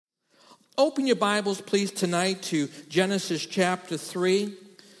Open your Bibles, please, tonight to Genesis chapter 3.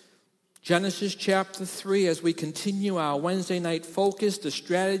 Genesis chapter 3, as we continue our Wednesday night focus, the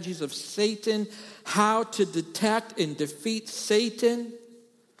strategies of Satan, how to detect and defeat Satan.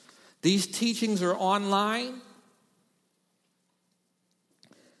 These teachings are online.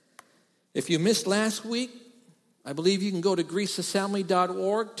 If you missed last week, I believe you can go to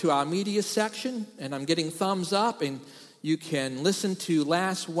greeceassembly.org to our media section, and I'm getting thumbs up, and you can listen to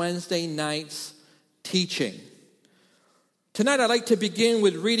last Wednesday night's teaching. Tonight I'd like to begin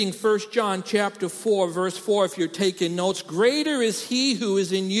with reading 1 John chapter 4, verse 4, if you're taking notes. Greater is he who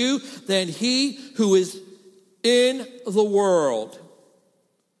is in you than he who is in the world.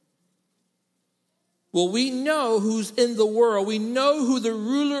 Well, we know who's in the world. We know who the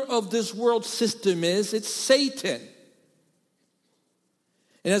ruler of this world system is. It's Satan.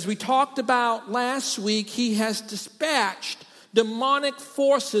 And as we talked about last week, he has dispatched demonic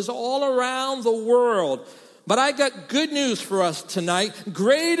forces all around the world. But I got good news for us tonight.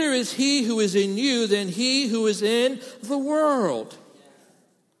 Greater is he who is in you than he who is in the world.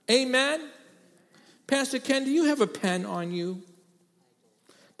 Amen? Pastor Ken, do you have a pen on you?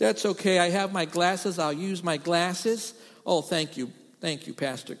 That's okay. I have my glasses. I'll use my glasses. Oh, thank you. Thank you,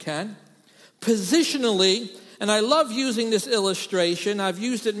 Pastor Ken. Positionally, and I love using this illustration. I've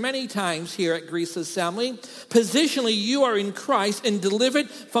used it many times here at Greece Assembly. Positionally, you are in Christ and delivered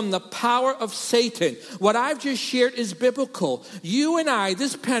from the power of Satan. What I've just shared is biblical. You and I,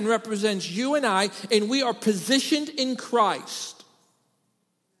 this pen represents you and I, and we are positioned in Christ.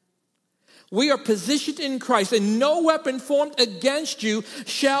 We are positioned in Christ, and no weapon formed against you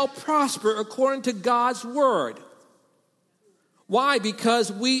shall prosper according to God's word. Why?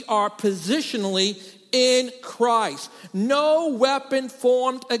 Because we are positionally in Christ. No weapon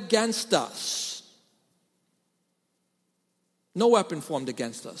formed against us. No weapon formed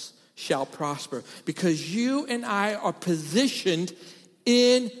against us shall prosper, because you and I are positioned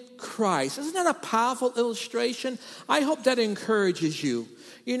in Christ. Isn't that a powerful illustration? I hope that encourages you.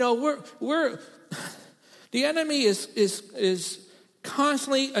 You know, the enemy is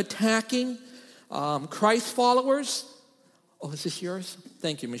constantly attacking Christ followers. Oh, is this yours?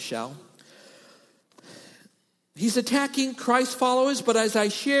 Thank you, Michelle. He's attacking Christ followers, but as I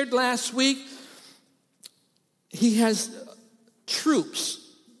shared last week, he has troops,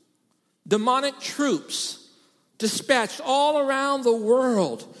 demonic troops, dispatched all around the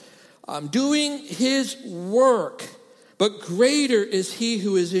world, doing his work. But greater is he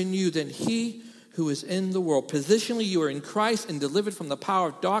who is in you than he who is in the world. Positionally, you are in Christ and delivered from the power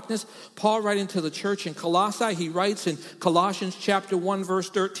of darkness. Paul, writing to the church in Colossae, he writes in Colossians chapter 1, verse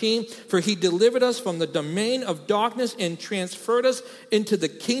 13, for he delivered us from the domain of darkness and transferred us into the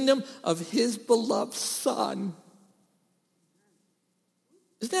kingdom of his beloved Son.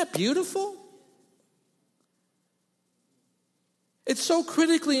 Isn't that beautiful? It's so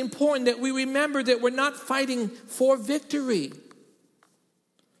critically important that we remember that we're not fighting for victory,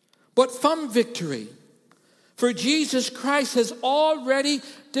 but from victory. For Jesus Christ has already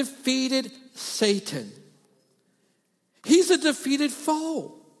defeated Satan. He's a defeated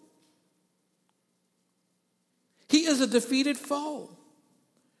foe. He is a defeated foe.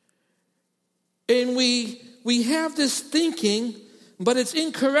 And we have this thinking, but it's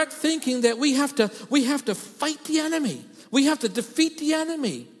incorrect thinking that we have to fight the enemy. We have to defeat the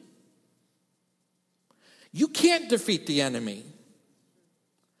enemy. You can't defeat the enemy.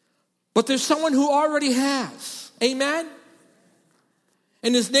 But there's someone who already has. Amen?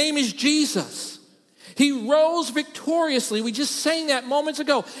 And his name is Jesus. He rose victoriously. We just sang that moments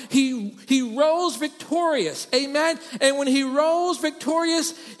ago. He rose victorious. Amen? And when he rose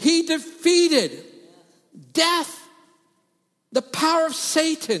victorious, he defeated death. The power of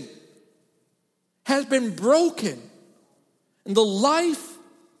Satan has been broken. And the life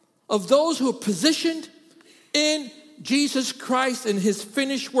of those who are positioned in Jesus Christ and his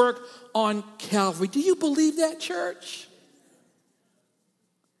finished work on Calvary. Do you believe that, church?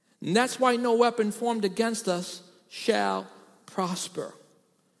 And that's why no weapon formed against us shall prosper.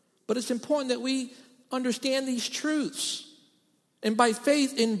 But it's important that we understand these truths, and by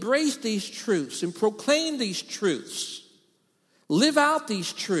faith embrace these truths and proclaim these truths. Live out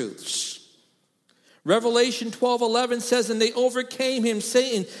these truths. Revelation 12:11 says, and they overcame him,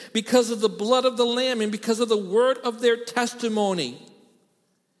 Satan, because of the blood of the Lamb and because of the word of their testimony.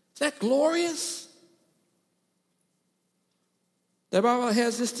 Is that glorious? The Bible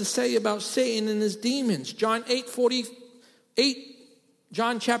has this to say about Satan and his demons. John 8:48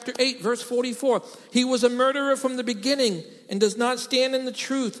 John chapter 8, verse 44. He was a murderer from the beginning and does not stand in the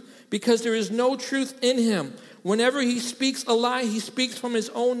truth because there is no truth in him. Whenever he speaks a lie, he speaks from his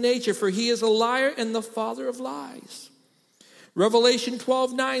own nature, for he is a liar and the father of lies. Revelation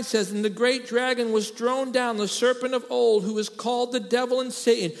 12:9 says, and the great dragon was thrown down, the serpent of old, who is called the devil and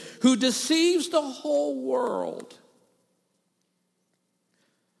Satan, who deceives the whole world.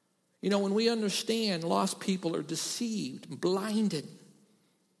 You know, when we understand lost people are deceived, blinded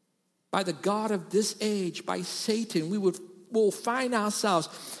by the god of this age, by Satan, we'll find ourselves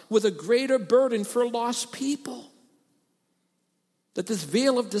with a greater burden for lost people. That this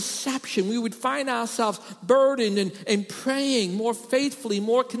veil of deception, we would find ourselves burdened and praying more faithfully,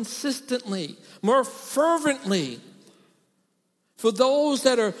 more consistently, more fervently. For those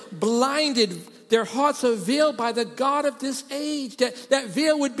that are blinded, their hearts are veiled by the god of this age. That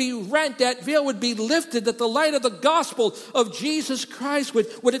veil would be rent, that veil would be lifted, that the light of the gospel of Jesus Christ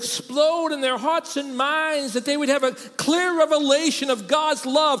would explode in their hearts and minds, that they would have a clear revelation of God's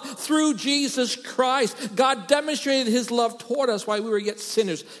love through Jesus Christ. God demonstrated his love toward us while we were yet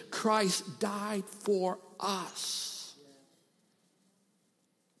sinners. Christ died for us.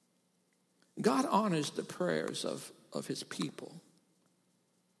 God honors the prayers of his people.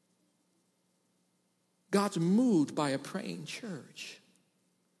 God's moved by a praying church.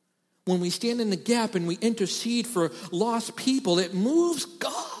 When we stand in the gap and we intercede for lost people, it moves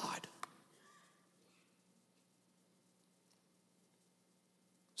God.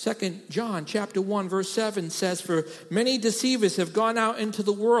 2 John chapter 1 verse 7 says, for many deceivers have gone out into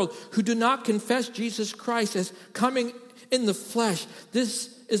the world who do not confess Jesus Christ as coming in the flesh.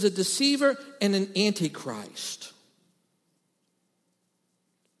 This is a deceiver and an antichrist.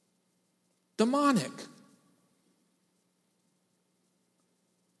 Demonic.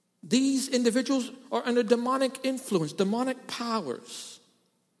 These individuals are under demonic influence, demonic powers.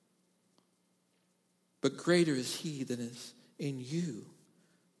 But greater is he that is in you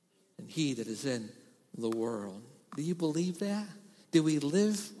than he that is in the world. Do you believe that? Do we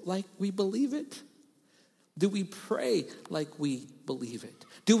live like we believe it? Do we pray like we believe it?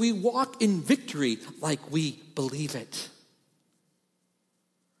 Do we walk in victory like we believe it?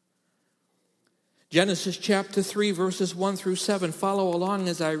 Genesis chapter 3, verses 1 through 7. Follow along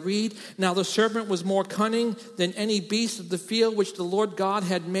as I read. Now the serpent was more cunning than any beast of the field which the Lord God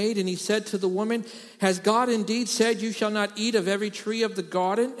had made. And he said to the woman, has God indeed said, you shall not eat of every tree of the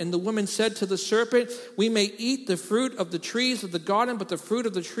garden? And the woman said to the serpent, we may eat the fruit of the trees of the garden, but the fruit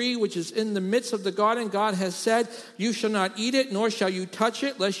of the tree which is in the midst of the garden, God has said, you shall not eat it, nor shall you touch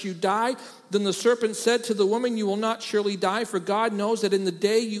it, lest you die. Then the serpent said to the woman, you will not surely die, for God knows that in the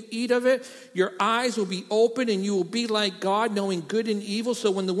day you eat of it, your eyes will be opened, and you will be like God, knowing good and evil.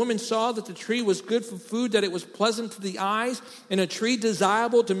 So when the woman saw that the tree was good for food, that it was pleasant to the eyes, and a tree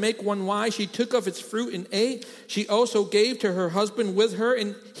desirable to make one wise, she took of its fruit and ate. She also gave to her husband with her,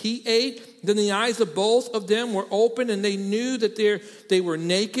 and he ate. Then the eyes of both of them were opened, and they knew that they were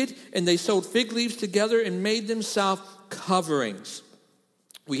naked, and they sewed fig leaves together and made themselves coverings.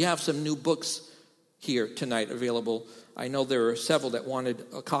 We have some new books here tonight available. I know there are several that wanted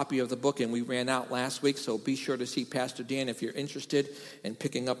a copy of the book, and we ran out last week, so be sure to see Pastor Dan if you're interested in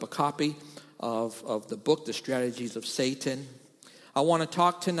picking up a copy of the book, The Strategies of Satan. I want to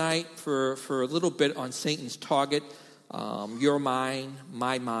talk tonight for a little bit on Satan's target, your mind,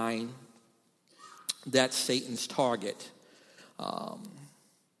 my mind. That's Satan's target.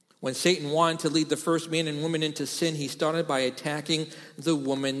 When Satan wanted to lead the first man and woman into sin, he started by attacking the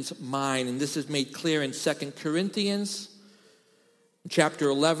woman's mind. And this is made clear in 2 Corinthians chapter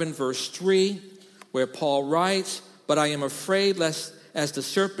 11, verse 3, where Paul writes, but I am afraid lest as the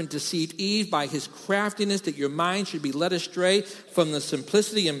serpent deceived Eve by his craftiness, that your mind should be led astray from the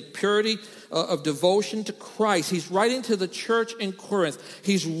simplicity and purity of devotion to Christ. He's writing to the church in Corinth.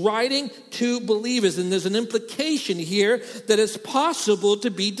 He's writing to believers, and there's an implication here that it's possible to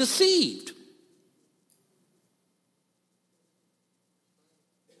be deceived.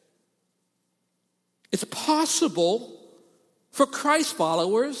 It's possible for Christ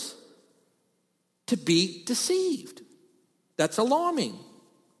followers to be deceived. That's alarming.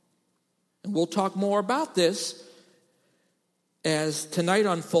 And we'll talk more about this as tonight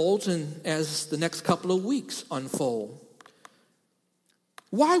unfolds and as the next couple of weeks unfold.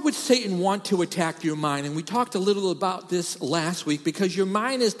 Why would Satan want to attack your mind? And we talked a little about this last week, because your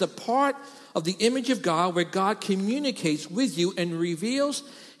mind is the part of the image of God where God communicates with you and reveals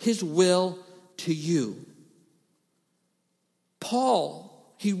his will to you.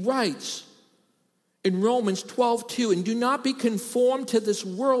 Paul, he writes In Romans 12:2, and do not be conformed to this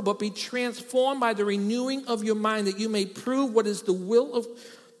world, but be transformed by the renewing of your mind, that you may prove what the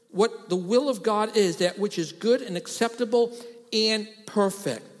will of God is, that which is good and acceptable and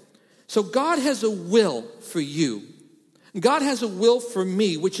perfect. So God has a will for you. God has a will for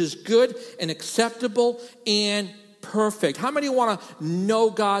me, which is good and acceptable and perfect. How many want to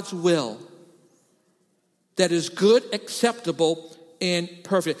know God's will? That is good, acceptable, and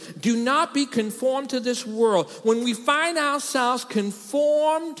perfect. Do not be conformed to this world. When we find ourselves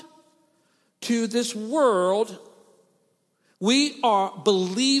conformed to this world, we are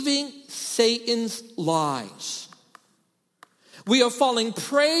believing Satan's lies. We are falling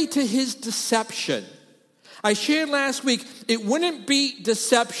prey to his deception. I shared last week, it wouldn't be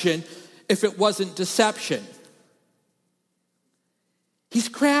deception if it wasn't deception. He's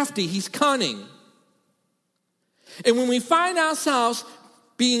crafty, he's cunning. And when we find ourselves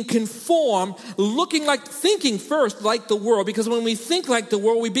being conformed, thinking first like the world, because when we think like the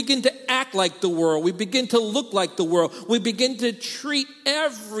world, we begin to act like the world. We begin to look like the world. We begin to treat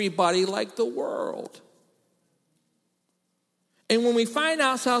everybody like the world. And when we find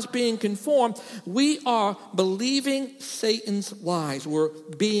ourselves being conformed, we are believing Satan's lies. We're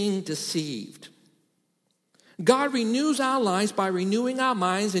being deceived. God renews our lives by renewing our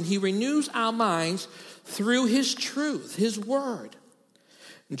minds, and he renews our minds through his truth, his word.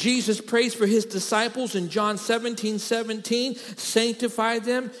 Jesus prays for his disciples in John 17:17, sanctify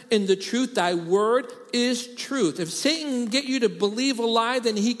them in the truth. Thy word is truth. If Satan can get you to believe a lie,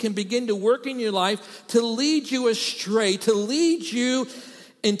 then he can begin to work in your life to lead you astray, to lead you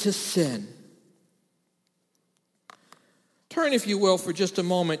into sin. Turn, if you will, for just a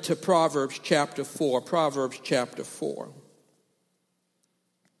moment to Proverbs chapter 4. Proverbs chapter 4.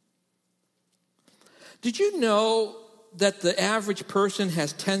 Did you know that the average person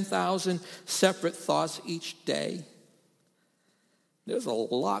has 10,000 separate thoughts each day? There's a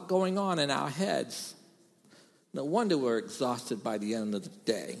lot going on in our heads. No wonder we're exhausted by the end of the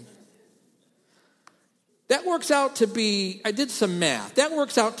day. That works out to be, I did some math, that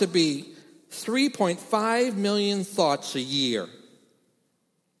works out to be 3.5 million thoughts a year.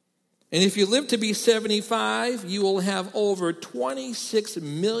 And if you live to be 75, you will have over 26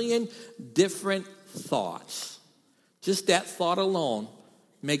 million different thoughts. Just that thought alone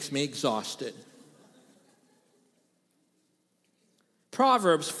makes me exhausted.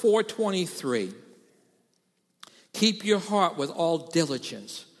 Proverbs 4:23. Keep your heart with all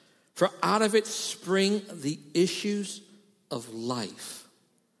diligence, for out of it spring the issues of life.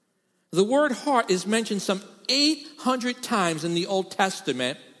 The word heart is mentioned some 800 times in the Old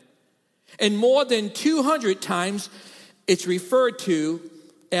Testament, and more than 200 times it's referred to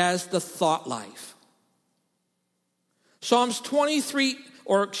as the thought life. Proverbs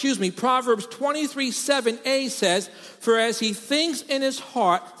 23:7a says, for as he thinks in his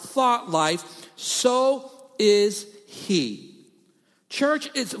heart, thought life, so is he.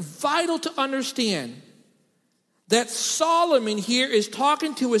 Church, it's vital to understand that Solomon here is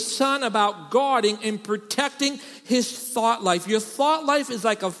talking to his son about guarding and protecting his thought life. Your thought life is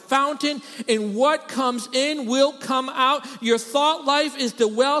like a fountain, and what comes in will come out. Your thought life is the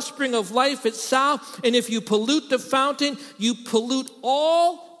wellspring of life itself, and if you pollute the fountain, you pollute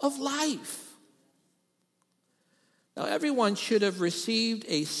all of life. Now, everyone should have received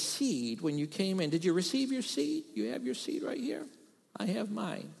a seed when you came in. Did you receive your seed? You have your seed right here. I have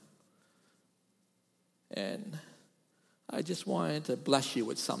mine. And I just wanted to bless you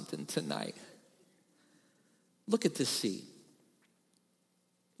with something tonight. Look at this seed.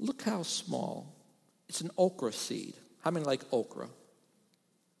 Look how small. It's an okra seed. How many like okra?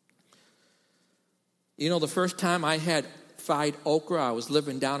 You know, the first time I had fried okra, I was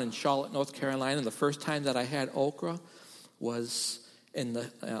living down in Charlotte, North Carolina, and the first time that I had okra was in the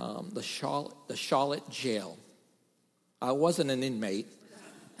Charlotte jail. I wasn't an inmate.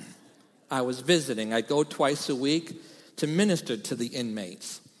 I was visiting. I'd go twice a week to minister to the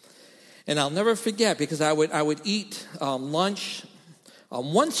inmates. And I'll never forget, because I would eat lunch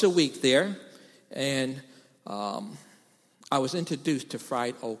once a week there, and I was introduced to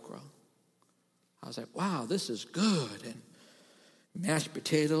fried okra. I was like, wow, this is good, and mashed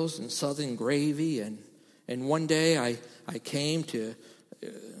potatoes and southern gravy. And one day I came to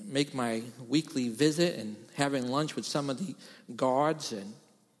make my weekly visit and having lunch with some of the guards, and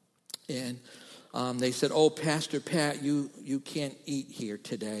they said, oh, Pastor Pat, you can't eat here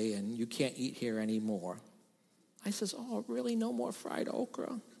today, and you can't eat here anymore. I says, oh, really? No more fried okra?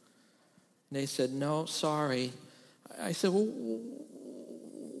 And they said, no, sorry. I said, well,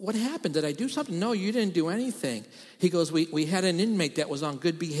 what happened? Did I do something? No, you didn't do anything. He goes, we had an inmate that was on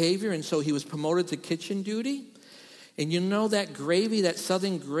good behavior, and so he was promoted to kitchen duty. And you know that gravy, that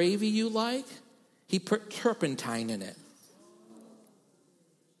southern gravy you like? He put turpentine in it.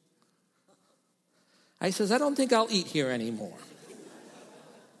 I says, I don't think I'll eat here anymore.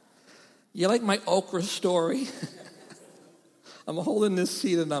 You like my okra story? I'm holding this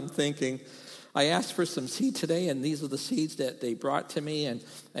seed and I'm thinking, I asked for some seed today, and these are the seeds that they brought to me,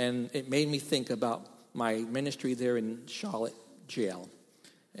 and it made me think about my ministry there in Charlotte Jail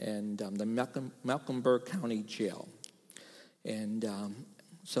and the Mecklenburg County Jail. And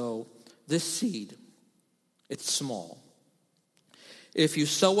so this seed, it's small. If you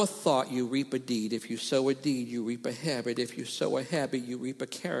sow a thought, you reap a deed. If you sow a deed, you reap a habit. If you sow a habit, you reap a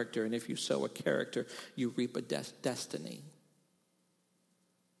character. And if you sow a character, you reap a destiny.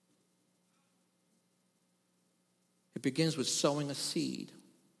 It begins with sowing a seed.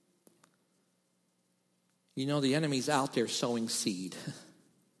 You know, the enemy's out there sowing seed.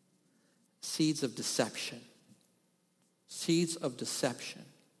 Seeds of deception. Seeds of deception.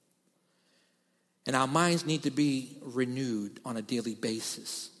 And our minds need to be renewed on a daily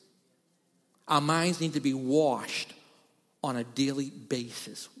basis. Our minds need to be washed on a daily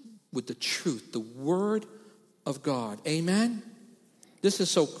basis with the truth, the Word of God. Amen? This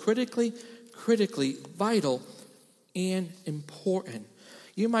is so critically vital and important.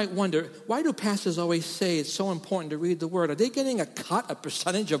 You might wonder, why do pastors always say it's so important to read the Word? Are they getting a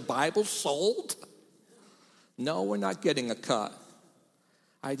percentage of Bibles sold? No, we're not getting a cut.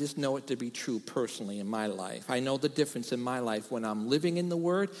 I just know it to be true personally in my life. I know the difference in my life when I'm living in the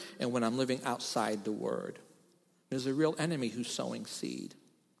Word and when I'm living outside the Word. There's a real enemy who's sowing seed.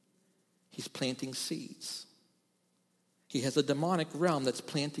 He's planting seeds. He has a demonic realm that's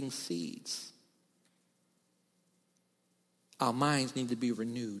planting seeds. Our minds need to be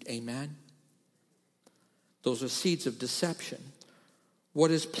renewed. Amen? Those are seeds of deception. What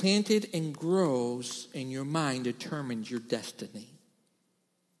is planted and grows in your mind determines your destiny.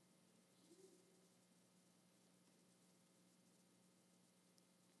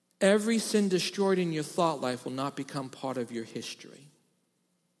 Every sin destroyed in your thought life will not become part of your history.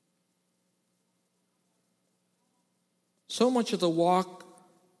 So much of the walk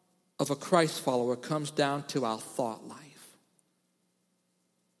of a Christ follower comes down to our thought life.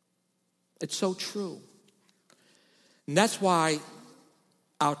 It's so true. And that's why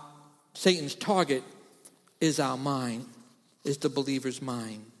Satan's target is our mind, is the believer's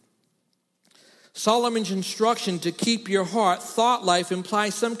mind. Solomon's instruction to keep your thought life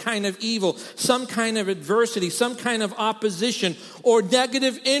implies some kind of evil, some kind of adversity, some kind of opposition or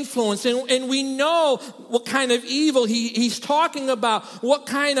negative influence. And we know what kind of evil he's talking about, what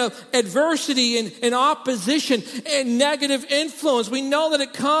kind of adversity and opposition and negative influence. We know that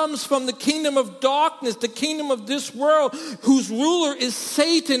it comes from the kingdom of darkness, the kingdom of this world, whose ruler is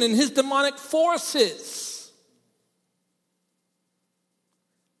Satan and his demonic forces.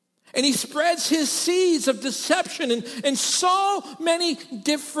 And he spreads his seeds of deception in so many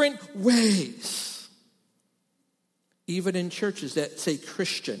different ways. Even in churches that say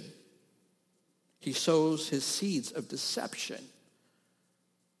Christian, he sows his seeds of deception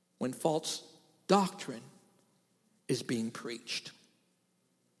when false doctrine is being preached.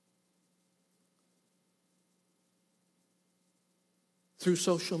 Through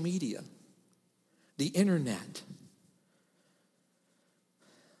social media, the internet,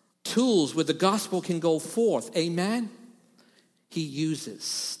 tools where the gospel can go forth. Amen? He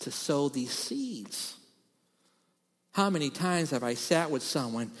uses to sow these seeds. How many times have I sat with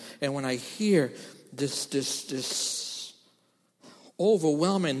someone and when I hear this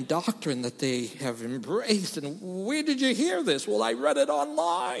overwhelming doctrine that they have embraced, and where did you hear this? Well, I read it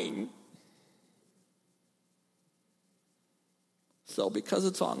online. So because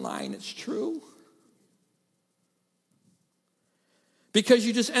it's online, it's true. Because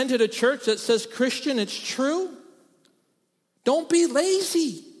you just entered a church that says Christian, it's true. Don't be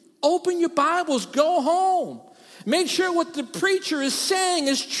lazy. Open your Bibles. Go home. Make sure what the preacher is saying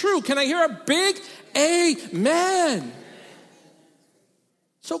is true. Can I hear a big amen?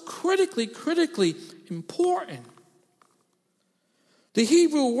 So critically important. The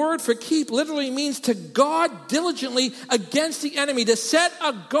Hebrew word for keep literally means to guard diligently against the enemy, to set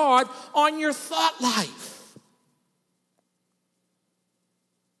a guard on your thought life.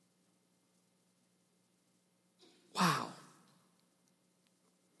 Wow.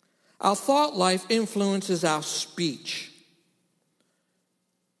 Our thought life influences our speech.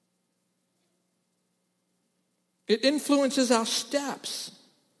 It influences our steps.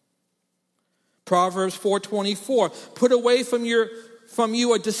 Proverbs 4:24, put away from from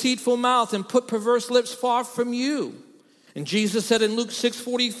you a deceitful mouth and put perverse lips far from you. And Jesus said in Luke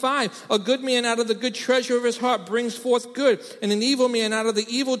 6:45, a good man out of the good treasure of his heart brings forth good, and an evil man out of the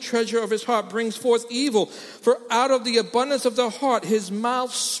evil treasure of his heart brings forth evil. For out of the abundance of the heart his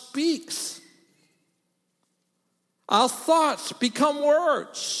mouth speaks. Our thoughts become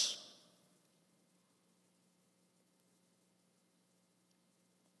words.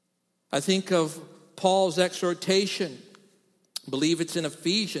 I think of Paul's exhortation. I believe it's in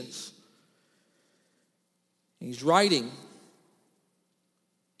Ephesians. He's writing.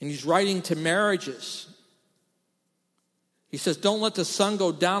 And he's writing to marriages. He says, don't let the sun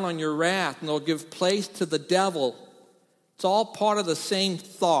go down on your wrath, nor give place to the devil. It's all part of the same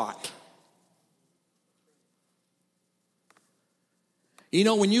thought. You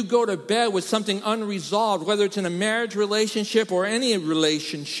know, when you go to bed with something unresolved, whether it's in a marriage relationship or any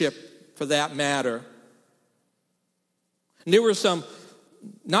relationship for that matter, and there were some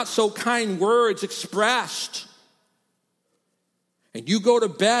not so kind words expressed, and you go to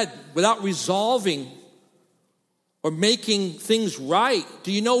bed without resolving or making things right,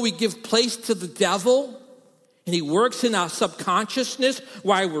 do you know we give place to the devil? And he works in our subconsciousness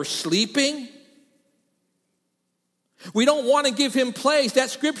while we're sleeping. We don't want to give him place. That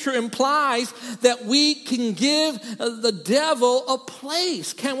scripture implies that we can give the devil a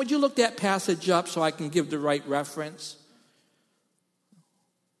place. Ken, would you look that passage up so I can give the right reference?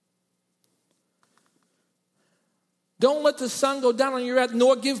 Don't let the sun go down on your wrath,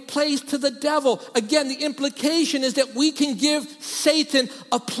 nor give place to the devil. Again, the implication is that we can give Satan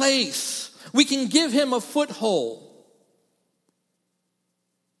a place. We can give him a foothold.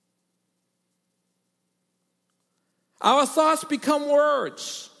 Our thoughts become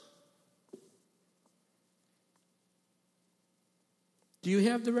words. Do you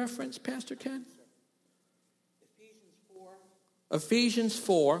have the reference, Pastor Ken? Ephesians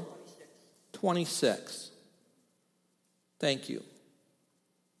 4, 26. Thank you.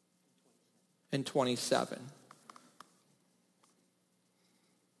 And 27.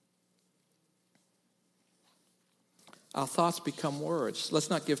 Our thoughts become words. Let's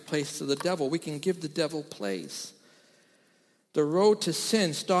not give place to the devil. We can give the devil place. The road to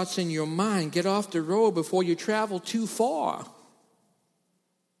sin starts in your mind. Get off the road before you travel too far.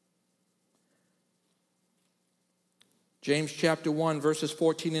 James chapter 1, verses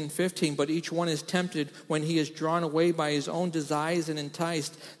 14 and 15. But each one is tempted when he is drawn away by his own desires and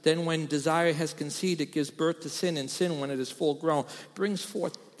enticed. Then when desire has conceived, it gives birth to sin. And sin, when it is full grown, brings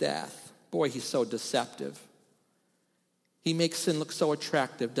forth death. Boy, he's so deceptive. He makes sin look so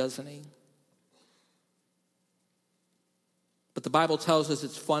attractive, doesn't he? But the Bible tells us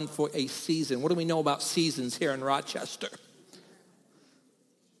it's fun for a season. What do we know about seasons here in Rochester?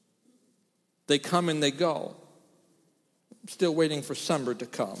 They come and they go. I'm still waiting for summer to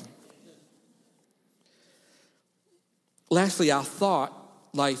come. Lastly, our thought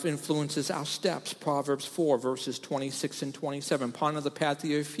life influences our steps. Proverbs 4, verses 26 and 27. Ponder the path of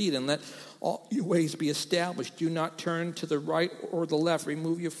your feet and let all your ways be established. Do not turn to the right or the left.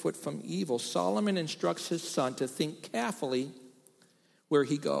 Remove your foot from evil. Solomon instructs his son to think carefully where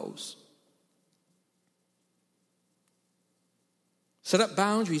he goes. Set up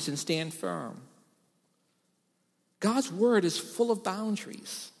boundaries and stand firm. God's word is full of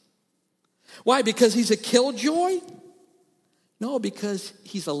boundaries. Why? Because he's a killjoy? No, because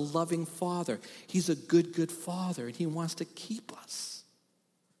he's a loving father. He's a good, good father, and he wants to keep us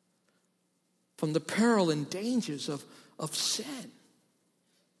from the peril and dangers of sin.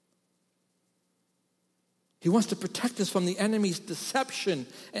 He wants to protect us from the enemy's deception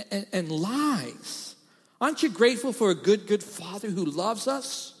and lies. Aren't you grateful for a good, good father who loves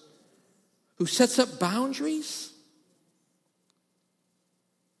us, who sets up boundaries?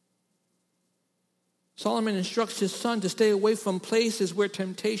 Solomon instructs his son to stay away from places where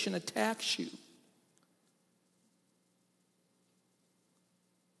temptation attacks you.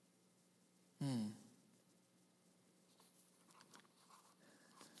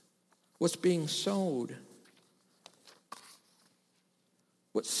 What's being sowed?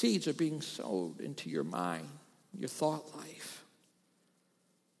 What seeds are being sowed into your mind, your thought life?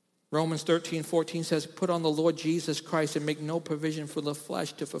 Romans 13:14 says, put on the Lord Jesus Christ and make no provision for the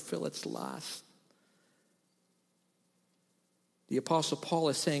flesh to fulfill its lust. The Apostle Paul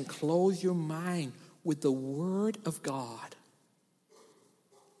is saying, clothe your mind with the Word of God.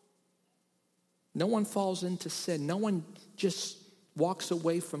 No one falls into sin. No one just walks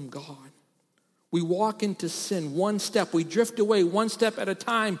away from God. We walk into sin one step. We drift away one step at a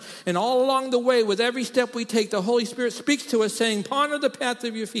time. And all along the way, with every step we take, the Holy Spirit speaks to us saying, ponder the path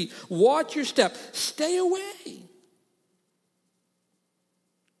of your feet. Watch your step. Stay away.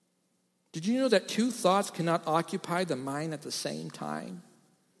 Did you know that two thoughts cannot occupy the mind at the same time?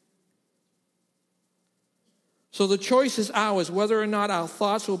 So the choice is ours, whether or not our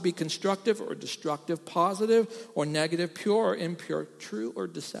thoughts will be constructive or destructive, positive or negative, pure or impure, true or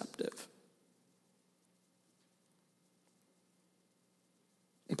deceptive.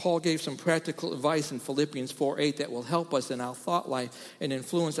 And Paul gave some practical advice in Philippians 4:8 that will help us in our thought life and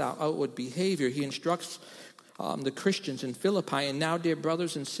influence our outward behavior. He instructs the Christians in Philippi, and now, dear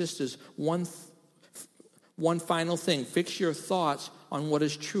brothers and sisters, one final thing. Fix your thoughts on what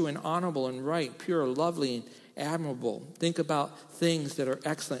is true and honorable and right, pure, lovely, and admirable. Think about things that are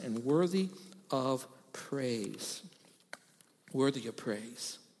excellent and worthy of praise. Worthy of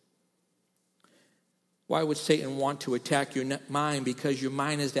praise. Why would Satan want to attack your mind? Because your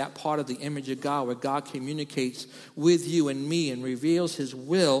mind is that part of the image of God where God communicates with you and me and reveals his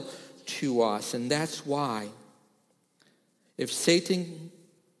will to us. And that's why if Satan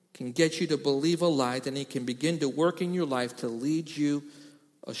can get you to believe a lie, then he can begin to work in your life to lead you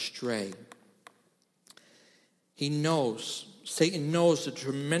astray. Satan knows the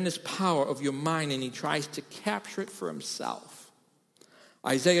tremendous power of your mind, and he tries to capture it for himself.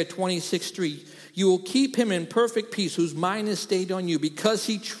 Isaiah 26:3, you will keep him in perfect peace whose mind is stayed on you because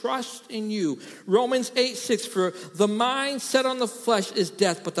he trusts in you. Romans 8:6, for the mind set on the flesh is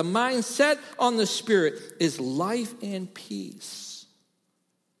death, but the mind set on the spirit is life and peace.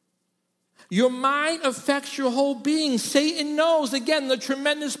 Your mind affects your whole being. Satan knows, again, the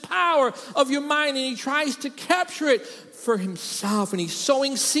tremendous power of your mind, and he tries to capture it for himself, and he's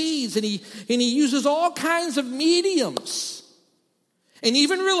sowing seeds, and he uses all kinds of mediums. And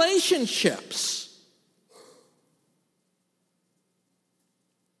even relationships.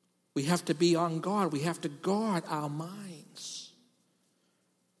 We have to be on guard. We have to guard our minds.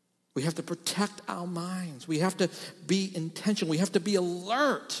 We have to protect our minds. We have to be intentional. We have to be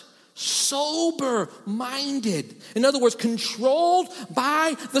alert, sober-minded. In other words, controlled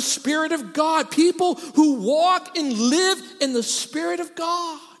by the Spirit of God. People who walk and live in the Spirit of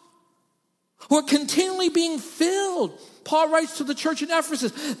God. Who are continually being filled. Paul writes to the church in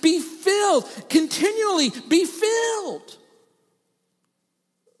Ephesus, be filled, continually be filled.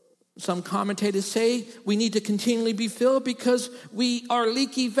 Some commentators say we need to continually be filled because we are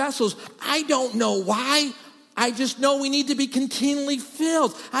leaky vessels. I don't know why. I just know we need to be continually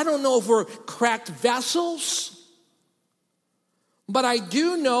filled. I don't know if we're cracked vessels. But I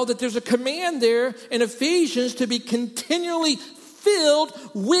do know that there's a command there in Ephesians to be continually filled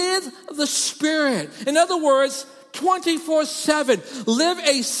with the Spirit. In other words, 24/7. Live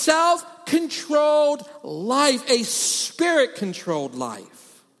a self-controlled life, a spirit-controlled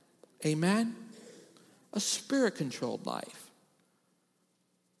life. Amen? A spirit-controlled life.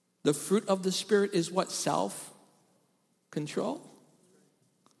 The fruit of the Spirit is what? Self-control?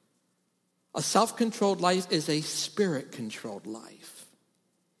 A self-controlled life is a spirit-controlled life.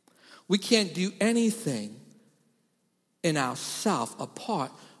 We can't do anything in ourselves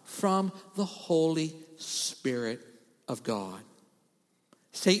apart from the Holy Spirit of God.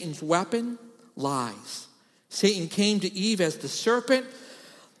 Satan's weapon, lies. Satan came to Eve as the serpent,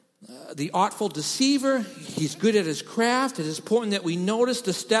 the artful deceiver. He's good at his craft. It is important that we notice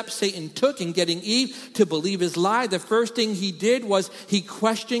the steps Satan took in getting Eve to believe his lie. The first thing he did was he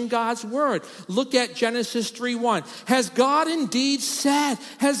questioned God's word. Look at Genesis 3:1. Has God indeed said?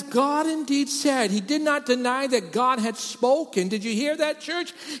 Has God indeed said? He did not deny that God had spoken. Did you hear that,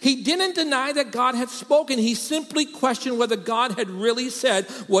 church? He didn't deny that God had spoken. He simply questioned whether God had really said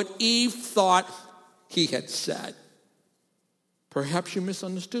what Eve thought he had said. Perhaps you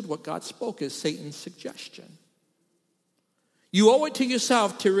misunderstood what God spoke as Satan's suggestion. You owe it to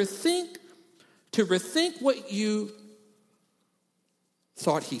yourself to rethink what you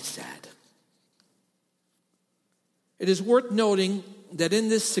thought he said. It is worth noting that in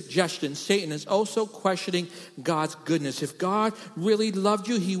this suggestion, Satan is also questioning God's goodness. If God really loved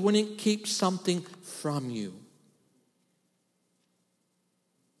you, he wouldn't keep something from you.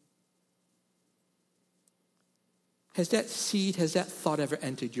 Has that seed, has that thought ever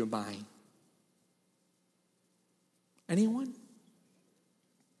entered your mind? Anyone?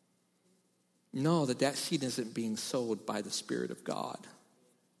 Know that seed isn't being sowed by the Spirit of God.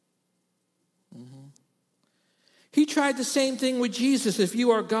 He tried the same thing with Jesus. If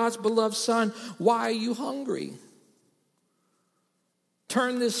you are God's beloved son, why are you hungry?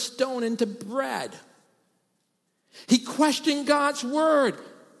 Turn this stone into bread. He questioned God's word.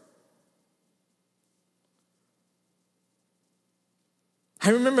 I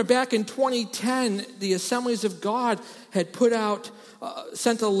remember back in 2010, the Assemblies of God had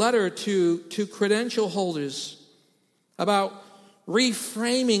sent a letter to credential holders about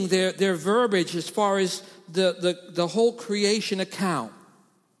reframing their verbiage as far as the whole creation account.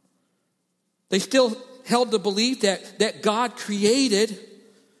 They still held the belief that God created,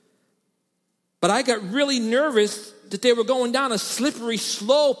 but I got really nervous that they were going down a slippery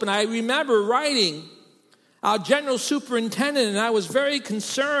slope, and I remember writing our general superintendent, and I was very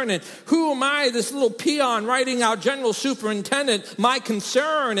concerned, and who am I, this little peon, writing our general superintendent my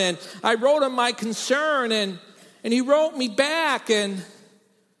concern, and I wrote him my concern, and he wrote me back, and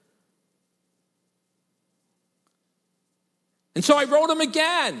so I wrote him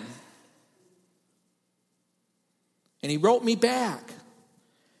again, and he wrote me back,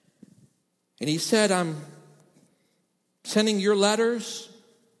 and he said, I'm sending your letters,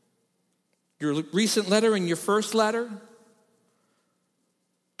 your recent letter and your first letter,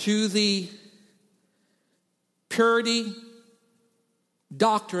 to the Purity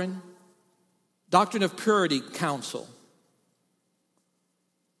Doctrine of Purity Council.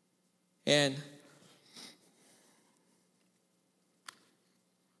 And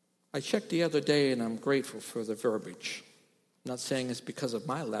I checked the other day, and I'm grateful for the verbiage. I'm not saying it's because of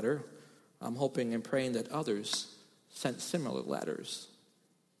my letter. I'm hoping and praying that others sent similar letters.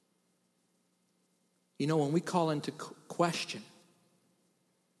 You know, when we call into question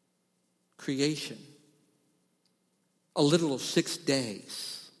creation, a literal 6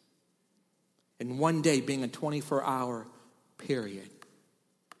 days, and one day being a 24-hour period,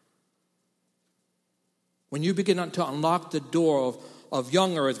 when you begin to unlock the door of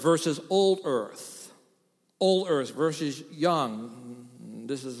young earth versus old earth versus young,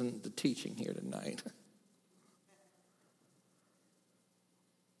 this isn't the teaching here tonight.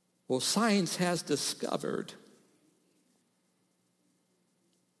 Well, science has discovered.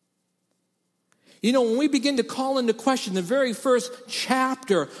 You know, when we begin to call into question the very first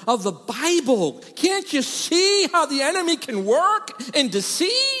chapter of the Bible, can't you see how the enemy can work and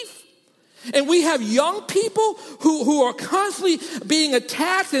deceive? And we have young people who are constantly being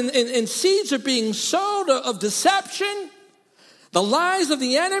attacked, and seeds are being sowed of deception, the lies of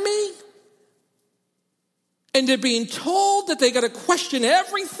the enemy. And they're being told that they got to question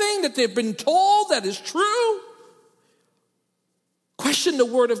everything that they've been told that is true. Question the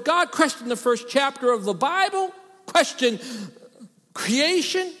Word of God, question the first chapter of the Bible, question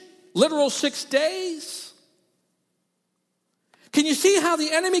creation, literal 6 days. Can you see how the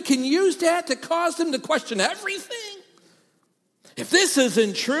enemy can use that to cause them to question everything? If this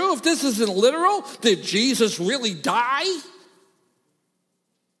isn't true, if this isn't literal, did Jesus really die?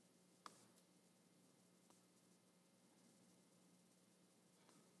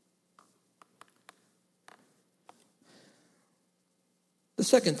 The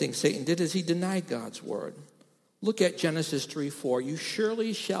second thing Satan did is he denied God's word. Look at Genesis 3:4. You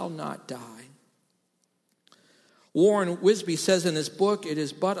surely shall not die. Warren Wisby says in his book, it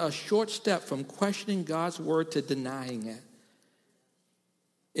is but a short step from questioning God's word to denying it.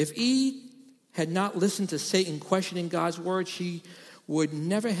 If Eve had not listened to Satan questioning God's word, she would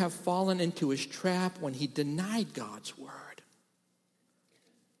never have fallen into his trap when he denied God's word.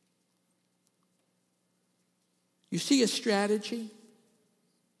 You see his strategy?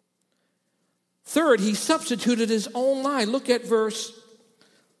 Third, he substituted his own lie. Look at verse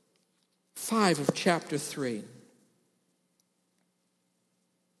 5 of chapter 3.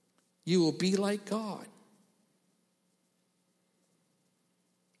 You will be like God.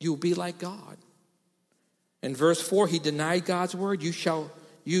 You will be like God. In verse 4, he denied God's word.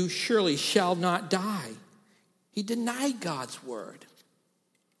 You surely shall not die. He denied God's word.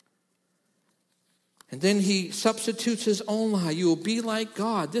 And then he substitutes his own lie. You will be like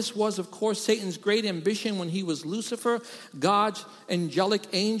God. This was, of course, Satan's great ambition when he was Lucifer, God's angelic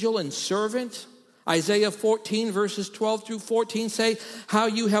angel and servant. Isaiah 14, verses 12 through 14 say, how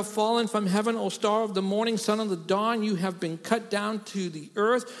you have fallen from heaven, O star of the morning, son of the dawn. You have been cut down to the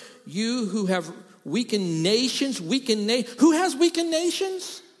earth. You who have weakened nations. Who has weakened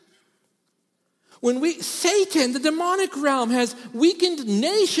nations? Satan, the demonic realm, has weakened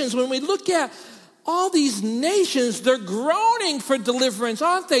nations. When we look at all these nations, they're groaning for deliverance,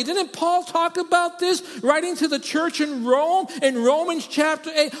 aren't they? Didn't Paul talk about this, writing to the church in Rome, in Romans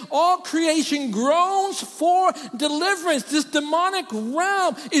chapter 8? All creation groans for deliverance. This demonic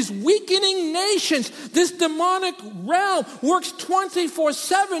realm is weakening nations. This demonic realm works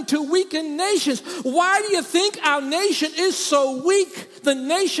 24/7 to weaken nations. Why do you think our nation is so weak? The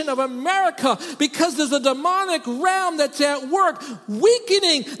nation of America, because there's a demonic realm that's at work,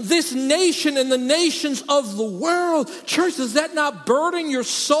 weakening this nation and the nations of the world. Church, does that not burden your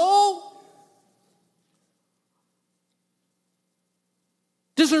soul?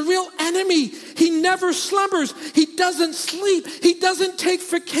 There's a real enemy. He never slumbers. He doesn't sleep. He doesn't take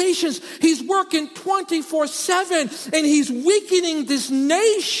vacations. He's working 24/7, and he's weakening this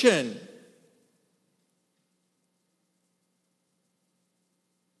nation.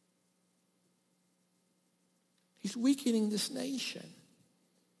 He's weakening this nation.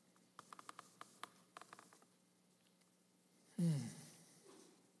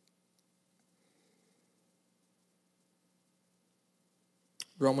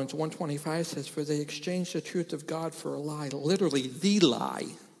 Romans 1:25 says, for they exchanged the truth of God for a lie, literally the lie,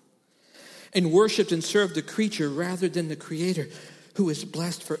 and worshiped and served the creature rather than the Creator, who is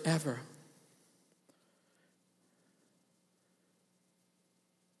blessed forever.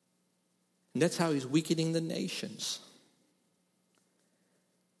 And that's how he's weakening the nations.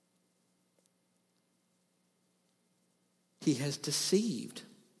 He has deceived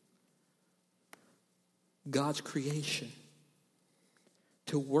God's creation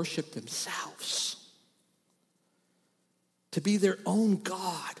to worship themselves, to be their own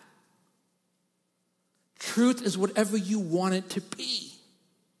God. Truth is whatever you want it to be.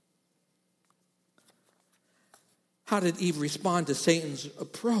 How did Eve respond to Satan's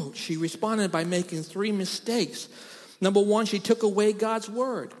approach? She responded by making 3 mistakes. Number 1, she took away God's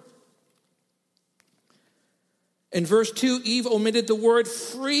word. In verse 2, Eve omitted the word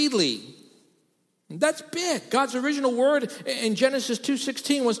freely. That's big. God's original word in Genesis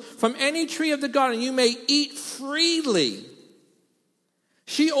 2:16 was, from any tree of the garden you may eat freely.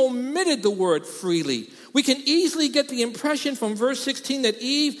 She omitted the word freely. We can easily get the impression from verse 16 that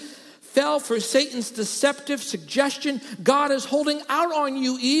Eve fell for Satan's deceptive suggestion. God is holding out on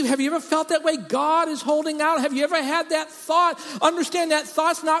you, Eve. Have you ever felt that way? God is holding out. Have you ever had that thought? Understand that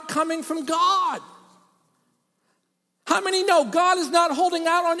thought's not coming from God. How many know God is not holding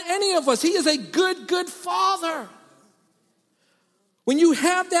out on any of us? He is a good, good Father. When you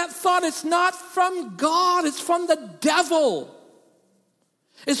have that thought, it's not from God. It's from the devil.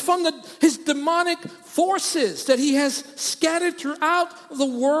 It's from his demonic forces that he has scattered throughout the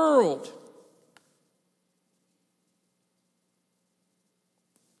world.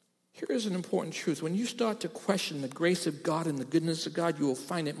 Here is an important truth. When you start to question the grace of God and the goodness of God, you will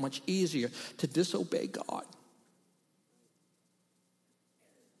find it much easier to disobey God.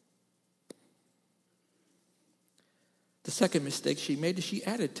 The second mistake she made is she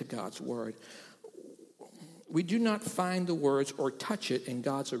added to God's word. We do not find the words or touch it in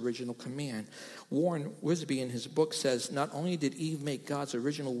God's original command. Warren Wiersbe in his book says, not only did Eve make God's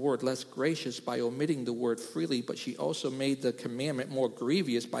original word less gracious by omitting the word freely, but she also made the commandment more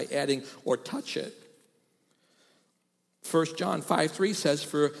grievous by adding or touch it. 1 John 5:3 says,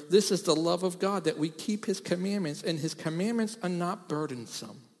 for this is the love of God, that we keep his commandments, and his commandments are not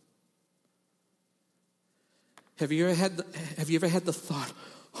burdensome. Have you ever had the thought,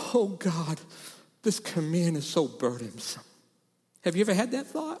 oh God, this command is so burdensome? Have you ever had that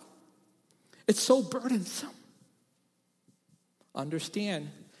thought? It's so burdensome. Understand,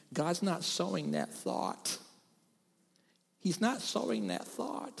 God's not sowing that thought. He's not sowing that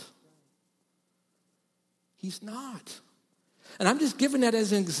thought. He's not. And I'm just giving that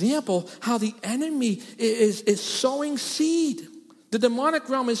as an example how the enemy is sowing seed. The demonic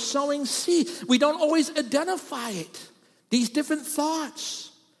realm is sowing seed. We don't always identify it, these different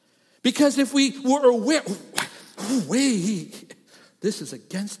thoughts. Because if we were aware, wait, this is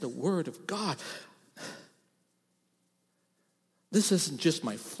against the word of God. This isn't just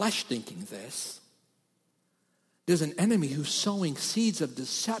my flesh thinking this. There's an enemy who's sowing seeds of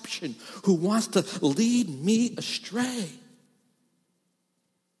deception, who wants to lead me astray.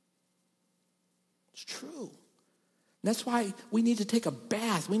 It's true. That's why we need to take a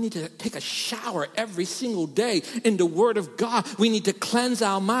bath. We need to take a shower every single day in the Word of God. We need to cleanse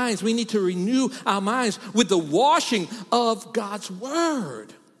our minds. We need to renew our minds with the washing of God's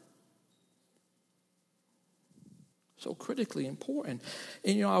Word. So critically important.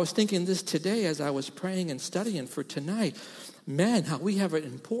 And I was thinking this today as I was praying and studying for tonight. Men, how we have an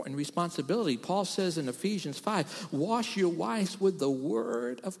important responsibility. Paul says in Ephesians 5, wash your wives with the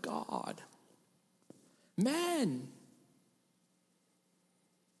Word of God. Men,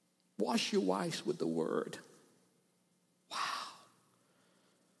 wash your wives with the word. Wow.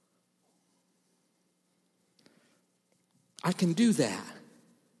 I can do that.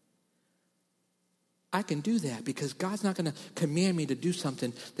 I can do that because God's not going to command me to do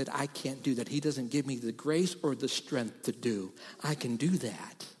something that I can't do, that he doesn't give me the grace or the strength to do. I can do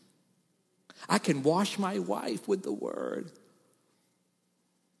that. I can wash my wife with the word.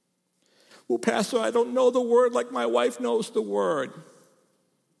 Well, Pastor, I don't know the word like my wife knows the word.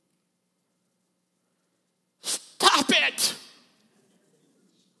 Stop it!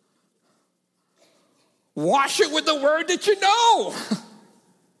 Wash it with the word that you know.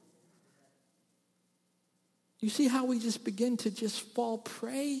 You see how we just begin to just fall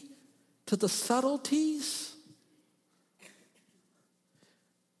prey to the subtleties?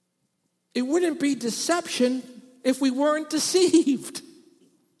 It wouldn't be deception if we weren't deceived.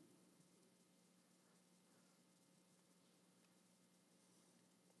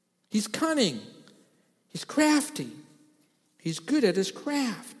 He's cunning. He's crafty. He's good at his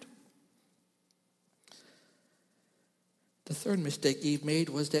craft. The third mistake Eve made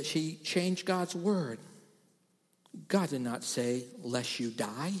was that she changed God's word. God did not say, lest you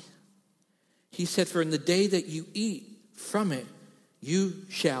die. He said, for in the day that you eat from it, you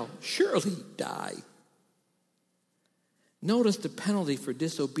shall surely die. Notice the penalty for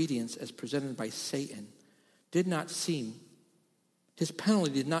disobedience as presented by Satan his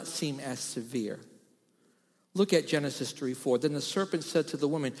penalty did not seem as severe. Look at Genesis 3:4. Then the serpent said to the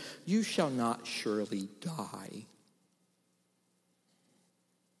woman, you shall not surely die.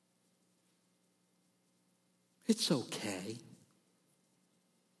 It's okay.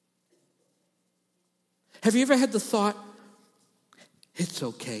 Have you ever had the thought, it's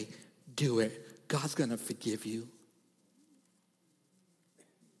okay, do it. God's going to forgive you.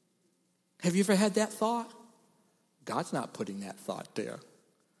 Have you ever had that thought? God's not putting that thought there.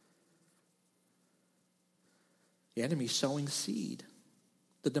 The enemy's sowing seed.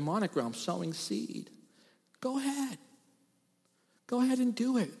 The demonic realm sowing seed. Go ahead. Go ahead and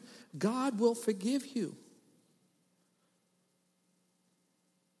do it. God will forgive you.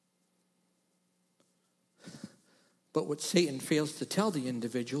 But what Satan fails to tell the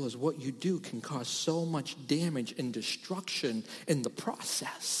individual is what you do can cause so much damage and destruction in the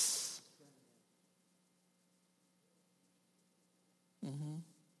process. Mm-hmm.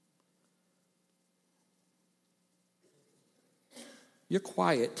 You're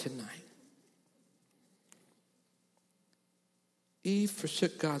quiet tonight. Eve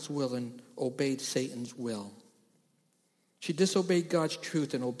forsook God's will and obeyed Satan's will. She disobeyed God's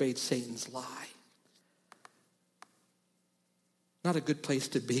truth and obeyed Satan's lie. Not a good place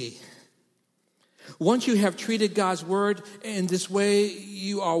to be. Once you have treated God's word in this way,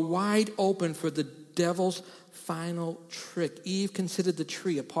 you are wide open for the devil's final trick. Eve considered the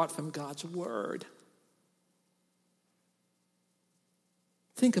tree apart from God's word.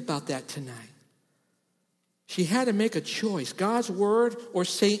 Think about that tonight. She had to make a choice, God's word or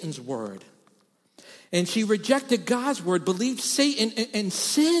Satan's word. And she rejected God's word, believed Satan, and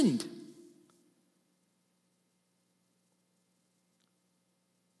sinned.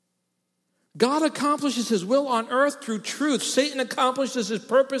 God accomplishes his will on earth through truth. Satan accomplishes his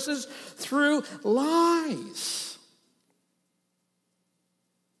purposes through lies.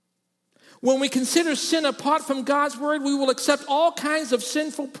 When we consider sin apart from God's word, we will accept all kinds of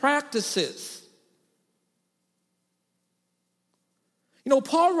sinful practices. You know,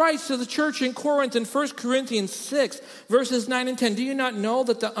 Paul writes to the church in Corinth in 1 Corinthians 6, verses 9 and 10. Do you not know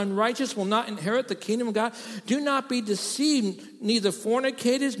that the unrighteous will not inherit the kingdom of God? Do not be deceived, neither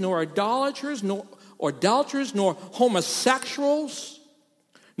fornicators, nor idolaters, nor adulterers, nor homosexuals,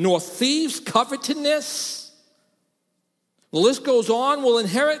 nor thieves, covetousness. The list goes on, will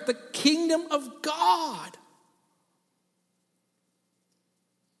inherit the kingdom of God.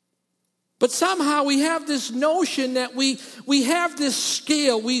 But somehow we have this notion that we have this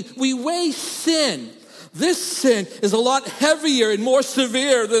scale. We weigh sin. This sin is a lot heavier and more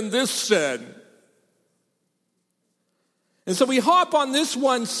severe than this sin. And so we hop on this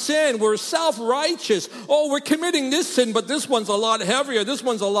one sin. We're self-righteous. Oh, we're committing this sin, but this one's a lot heavier. This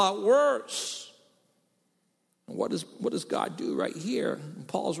one's a lot worse. And what does God do right here in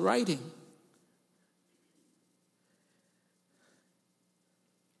Paul's writing?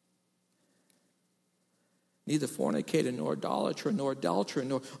 Neither fornicator, nor idolater, nor adulterer,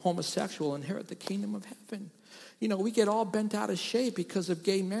 nor homosexual inherit the kingdom of heaven. You know, we get all bent out of shape because of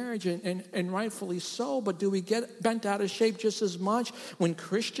gay marriage, and rightfully so, but do we get bent out of shape just as much when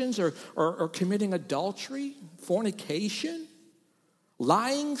Christians are committing adultery, fornication,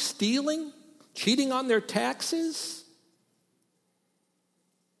 lying, stealing, cheating on their taxes?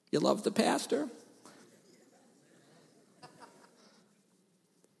 You love the pastor?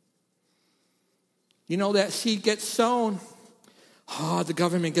 You know, that seed gets sown. Oh, the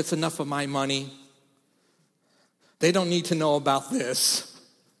government gets enough of my money. They don't need to know about this.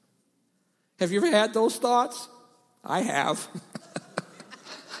 Have you ever had those thoughts? I have.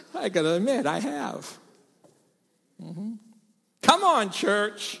 I got to admit, I have. Mm-hmm. Come on,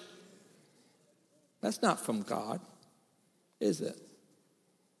 church. That's not from God, is it?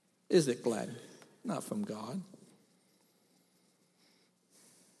 Is it, Glenn? Not from God.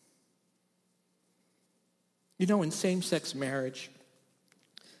 You know, in same-sex marriage,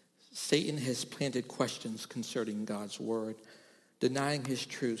 Satan has planted questions concerning God's word, denying his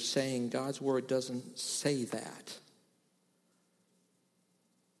truth, saying God's word doesn't say that.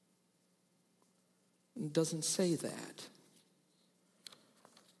 It doesn't say that.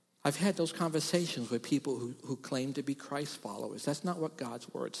 I've had those conversations with people who claim to be Christ followers. That's not what God's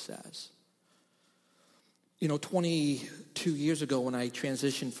word says. You know, 22 years ago when I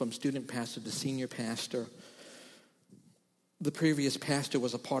transitioned from student pastor to senior pastor, the previous pastor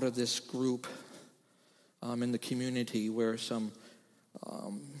was a part of this group in the community where some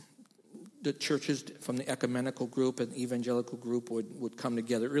the churches from the ecumenical group and evangelical group would come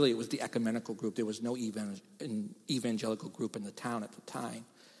together. Really, it was the ecumenical group. There was no evangelical group in the town at the time.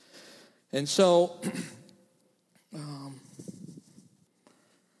 And so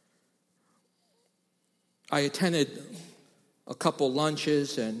I attended a couple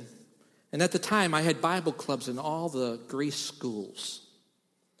lunches, and at the time I had Bible clubs in all the Greece schools.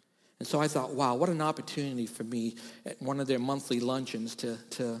 And so I thought, wow, what an opportunity for me at one of their monthly luncheons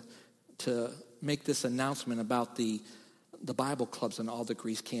to make this announcement about the Bible clubs on all the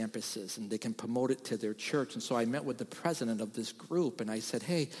Greece campuses, and they can promote it to their church. And so I met with the president of this group, and I said,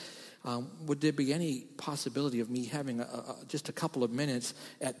 hey, would there be any possibility of me having just a couple of minutes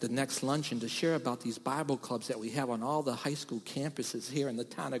at the next luncheon to share about these Bible clubs that we have on all the high school campuses here in the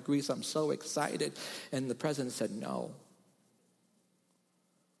town of Greece? I'm so excited. And the president said, no.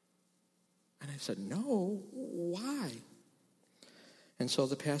 And I said, no, why? And so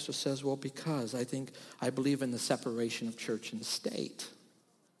the pastor says, well, because I believe in the separation of church and state.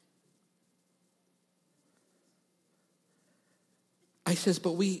 I says,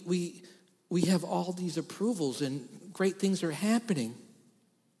 but we have all these approvals and great things are happening.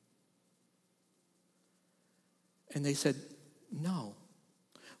 And they said, no,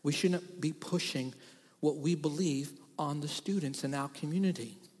 we shouldn't be pushing what we believe on the students in our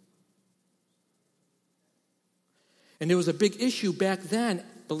community. And there was a big issue back then,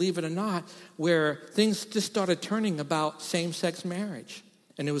 believe it or not, where things just started turning about same-sex marriage.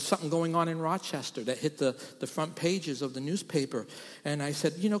 And there was something going on in Rochester that hit the front pages of the newspaper. And I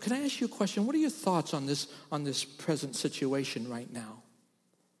said, can I ask you a question? What are your thoughts on this present situation right now?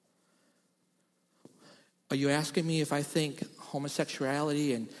 Are you asking me if I think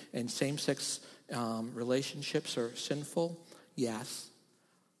homosexuality and same-sex relationships are sinful? Yes.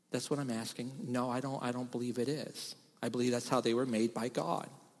 That's what I'm asking. No, I don't believe it is. I believe that's how they were made by God.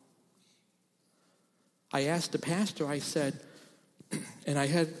 I asked the pastor, I said, and I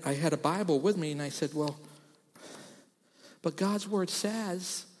had a Bible with me, and I said, well, but God's word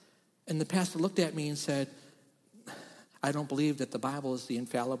says, and the pastor looked at me and said, I don't believe that the Bible is the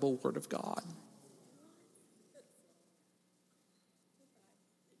infallible word of God.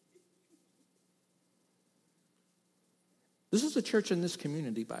 This is a church in this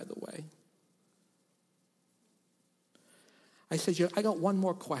community, by the way. I said, I got one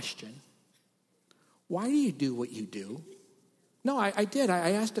more question. Why do you do what you do? No, I did.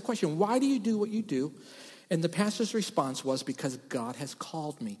 I asked the question, why do you do what you do? And the pastor's response was, because God has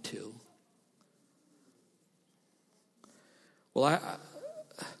called me to. Well,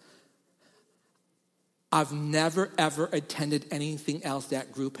 I've never, ever attended anything else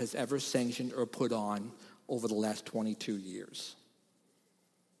that group has ever sanctioned or put on over the last 22 years.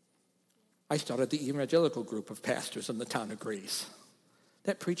 I started the evangelical group of pastors in the town of Greece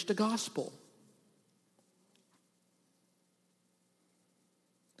that preached the gospel.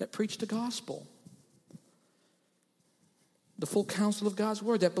 That preached the gospel. The full counsel of God's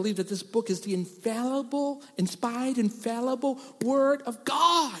word, that believed that this book is the infallible, inspired, infallible word of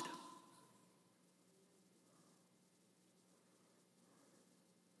God.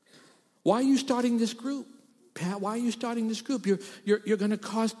 Why are you starting this group? Pat, why are you starting this group? You're going to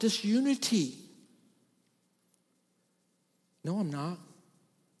cause disunity. No, I'm not.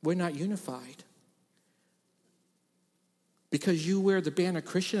 We're not unified. Because you wear the banner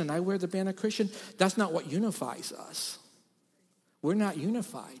Christian and I wear the banner Christian, that's not what unifies us. We're not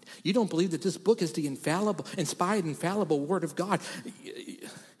unified. You don't believe that this book is the infallible, inspired, infallible word of God.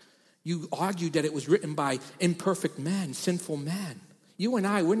 You argued that it was written by imperfect men, sinful men. You and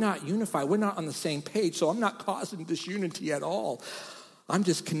I, we're not unified. We're not on the same page, so I'm not causing disunity at all. I'm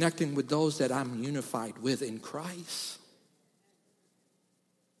just connecting with those that I'm unified with in Christ.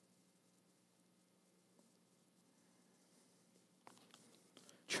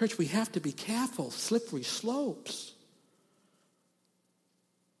 Church, we have to be careful. Slippery slopes.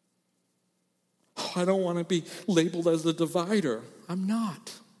 Oh, I don't want to be labeled as a divider. I'm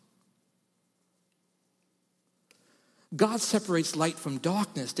not. God separates light from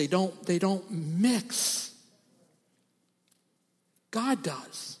darkness. They don't mix. God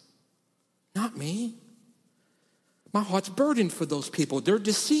does, not me. My heart's burdened for those people. They're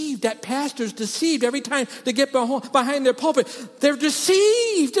deceived. That pastor's deceived every time they get behind their pulpit. They're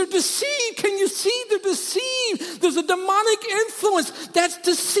deceived. They're deceived. Can you see? They're deceived. There's a demonic influence that's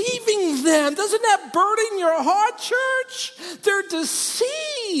deceiving them. Doesn't that burden your heart, church? They're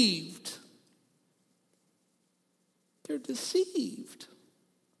deceived. They're deceived.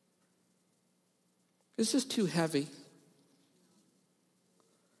 Is this too heavy?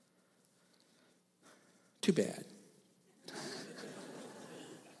 Too bad.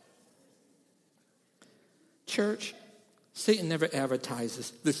 Church, Satan never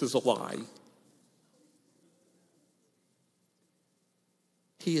advertises, this is a lie.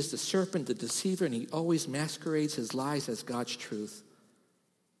 He is the serpent, the deceiver, and he always masquerades his lies as God's truth.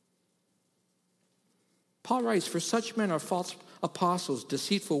 Paul writes, for such men are false apostles,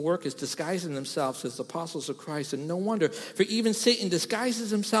 deceitful workers, disguising themselves as apostles of Christ. And no wonder, for even Satan disguises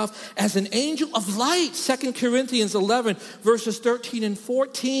himself as an angel of light. 2 Corinthians 11, verses 13 and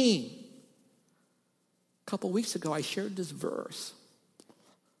 14. A couple weeks ago, I shared this verse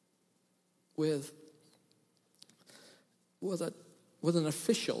with an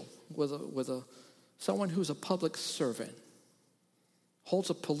official, with someone who's a public servant, holds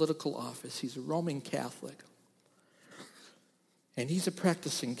a political office. He's a Roman Catholic, and he's a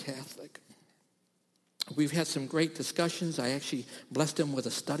practicing Catholic. We've had some great discussions. I actually blessed him with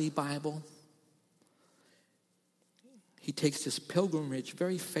a study Bible. He takes this pilgrimage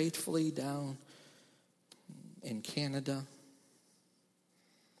very faithfully down in Canada.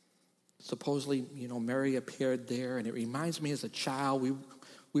 Supposedly, Mary appeared there, and it reminds me as a child,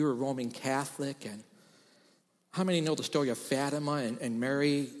 we were Roman Catholic, and how many know the story of Fatima and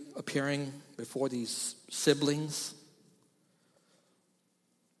Mary appearing before these siblings?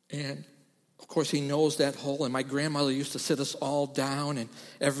 And of course, he knows that whole, and my grandmother used to sit us all down, and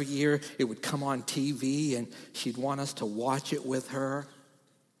every year it would come on TV, and she'd want us to watch it with her.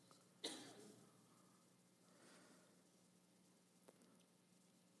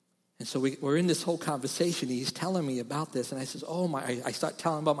 And so we're in this whole conversation. He's telling me about this, and I says, I start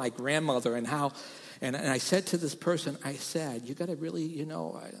telling him about my grandmother and how, and I said to this person, I said, you got to really,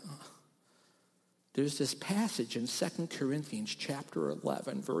 there's this passage in 2 Corinthians chapter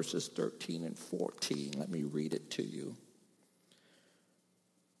 11, verses 13 and 14. Let me read it to you.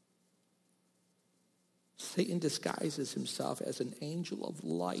 Satan disguises himself as an angel of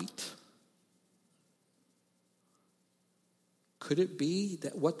light. Could it be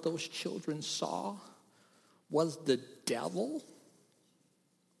that what those children saw was the devil?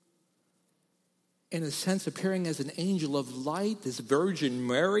 In a sense, appearing as an angel of light, this Virgin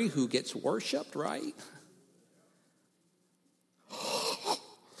Mary who gets worshiped, right?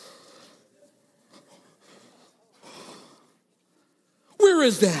 Where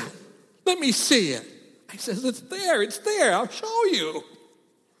is that? Let me see it. I says, it's there, I'll show you.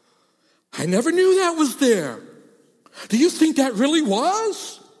 I never knew that was there. Do you think that really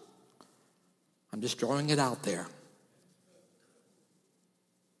was? I'm just throwing it out there.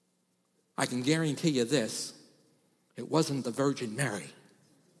 I can guarantee you this, it wasn't the Virgin Mary. It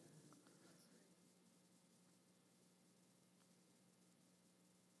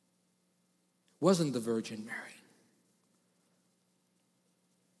wasn't the Virgin Mary.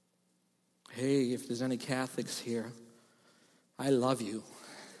 Hey, if there's any Catholics here, I love you.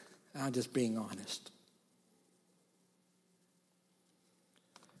 I'm just being honest.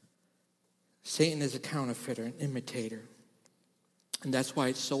 Satan is a counterfeiter, an imitator. And that's why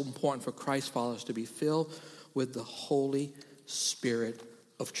it's so important for Christ followers to be filled with the Holy Spirit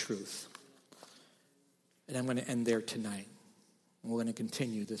of truth. And I'm going to end there tonight. We're going to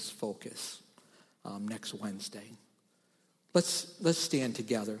continue this focus next Wednesday. Let's stand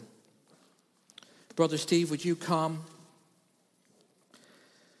together. Brother Steve, would you come?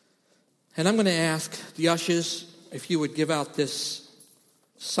 And I'm going to ask the ushers if you would give out this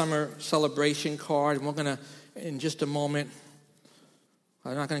summer celebration card. And we're going to, in just a moment,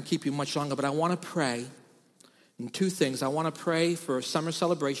 I'm not going to keep you much longer, but I want to pray. And two things. I want to pray for summer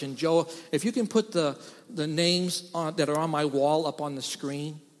celebration. Joe, if you can put the names that are on my wall up on the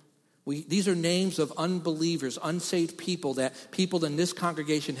screen. These are names of unbelievers, unsaved people that people in this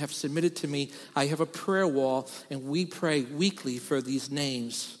congregation have submitted to me. I have a prayer wall, and we pray weekly for these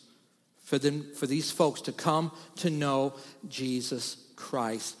names, for these folks to come to know Jesus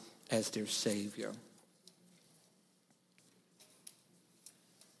Christ as their Savior.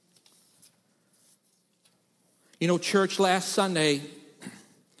 Church, last Sunday,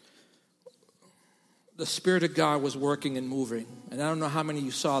 the Spirit of God was working and moving. And I don't know how many of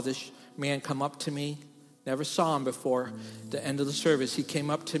you saw this man come up to me Never saw him before the end of the service. He came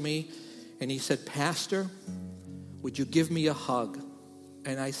up to me and he said, "Pastor, would you give me a hug?"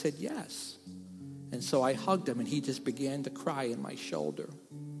 And I said, "Yes." And so I hugged him, and he just began to cry in my shoulder.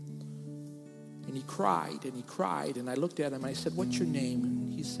 And he cried, and he cried. And I looked at him, and I said, "What's your name?"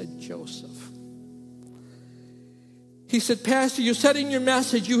 And he said, "Joseph." He said, "Pastor, you said in your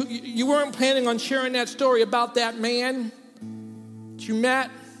message you weren't planning on sharing that story about that man that you met,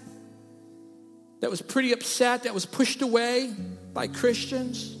 that was pretty upset, that was pushed away by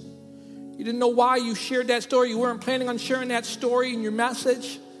Christians. You didn't know why you shared that story. You weren't planning on sharing that story in your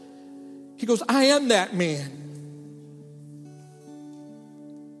message." He goes, "I am that man."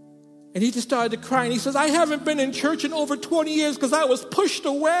 And he just started to cry. And he says, "I haven't been in church in over 20 years because I was pushed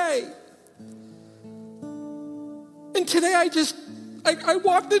away. And today I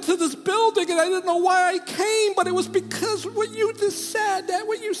walked into this building and I didn't know why I came, but it was because what you just said,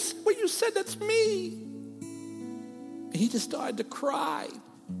 what you said, that's me." And he just started to cry.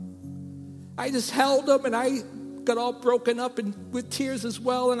 I just held him, and I got all broken up and with tears as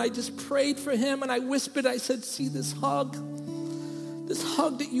well, and I just prayed for him, and I whispered, I said, "See, this hug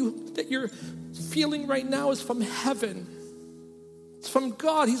that you're feeling right now is from heaven. It's from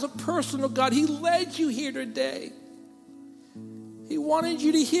God. He's a personal God. He led you here today. He wanted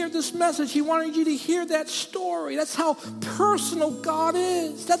you to hear this message. He wanted you to hear that story. That's how personal God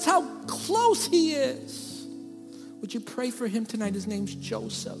is. That's how close he is. Would you pray for him tonight?" His name's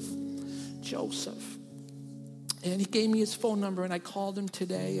Joseph. Joseph. And he gave me his phone number, and I called him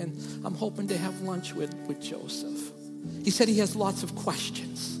today, and I'm hoping to have lunch with Joseph. He said he has lots of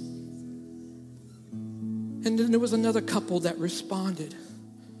questions. And then there was another couple that responded.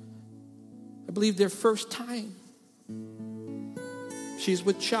 I believe their first time. She's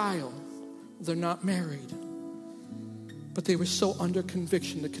with child. They're not married. But they were so under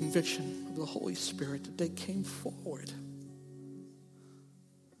conviction, the conviction of the Holy Spirit, that they came forward.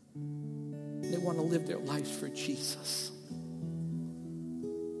 They want to live their lives for Jesus.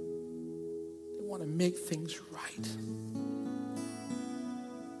 They want to make things right.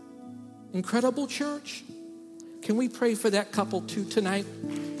 Incredible church. Can we pray for that couple too tonight?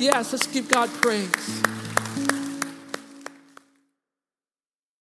 Yes, let's give God praise.